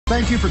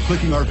Thank you for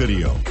clicking our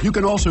video. You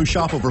can also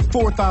shop over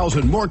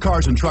 4,000 more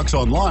cars and trucks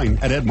online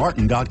at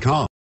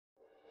edmartin.com.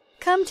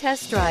 Come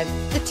test drive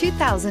the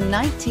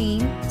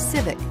 2019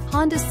 Civic,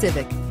 Honda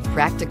Civic.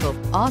 Practical,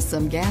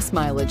 awesome gas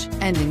mileage,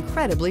 and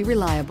incredibly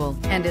reliable,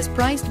 and is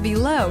priced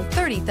below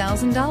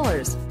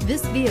 $30,000.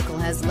 This vehicle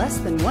has less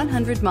than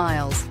 100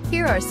 miles.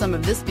 Here are some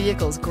of this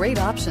vehicle's great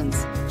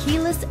options: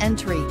 keyless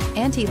entry,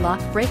 anti-lock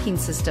braking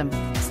system,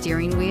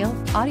 steering wheel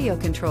audio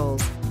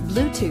controls,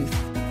 Bluetooth,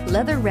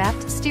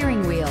 leather-wrapped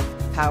steering wheel,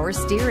 power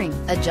steering,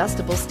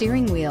 adjustable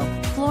steering wheel,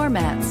 floor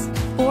mats,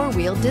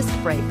 four-wheel disc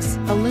brakes,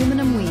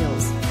 aluminum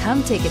wheels.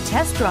 Come take a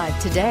test drive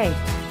today.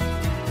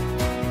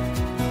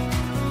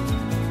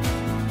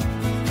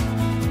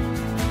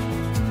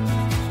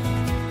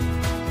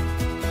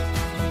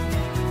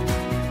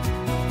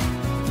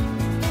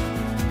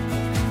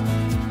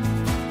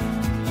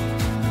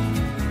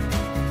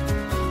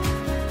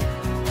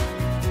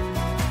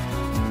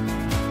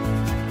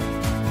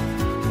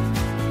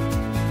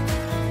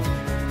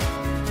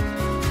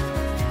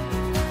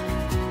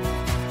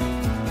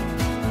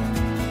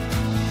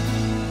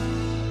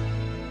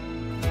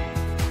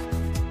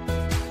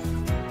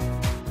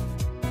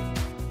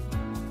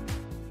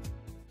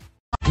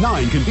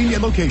 Nine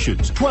convenient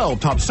locations, 12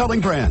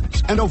 top-selling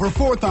brands, and over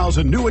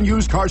 4,000 new and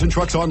used cars and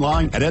trucks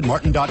online at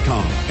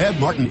edmartin.com. Ed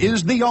Martin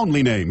is the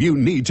only name you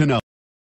need to know.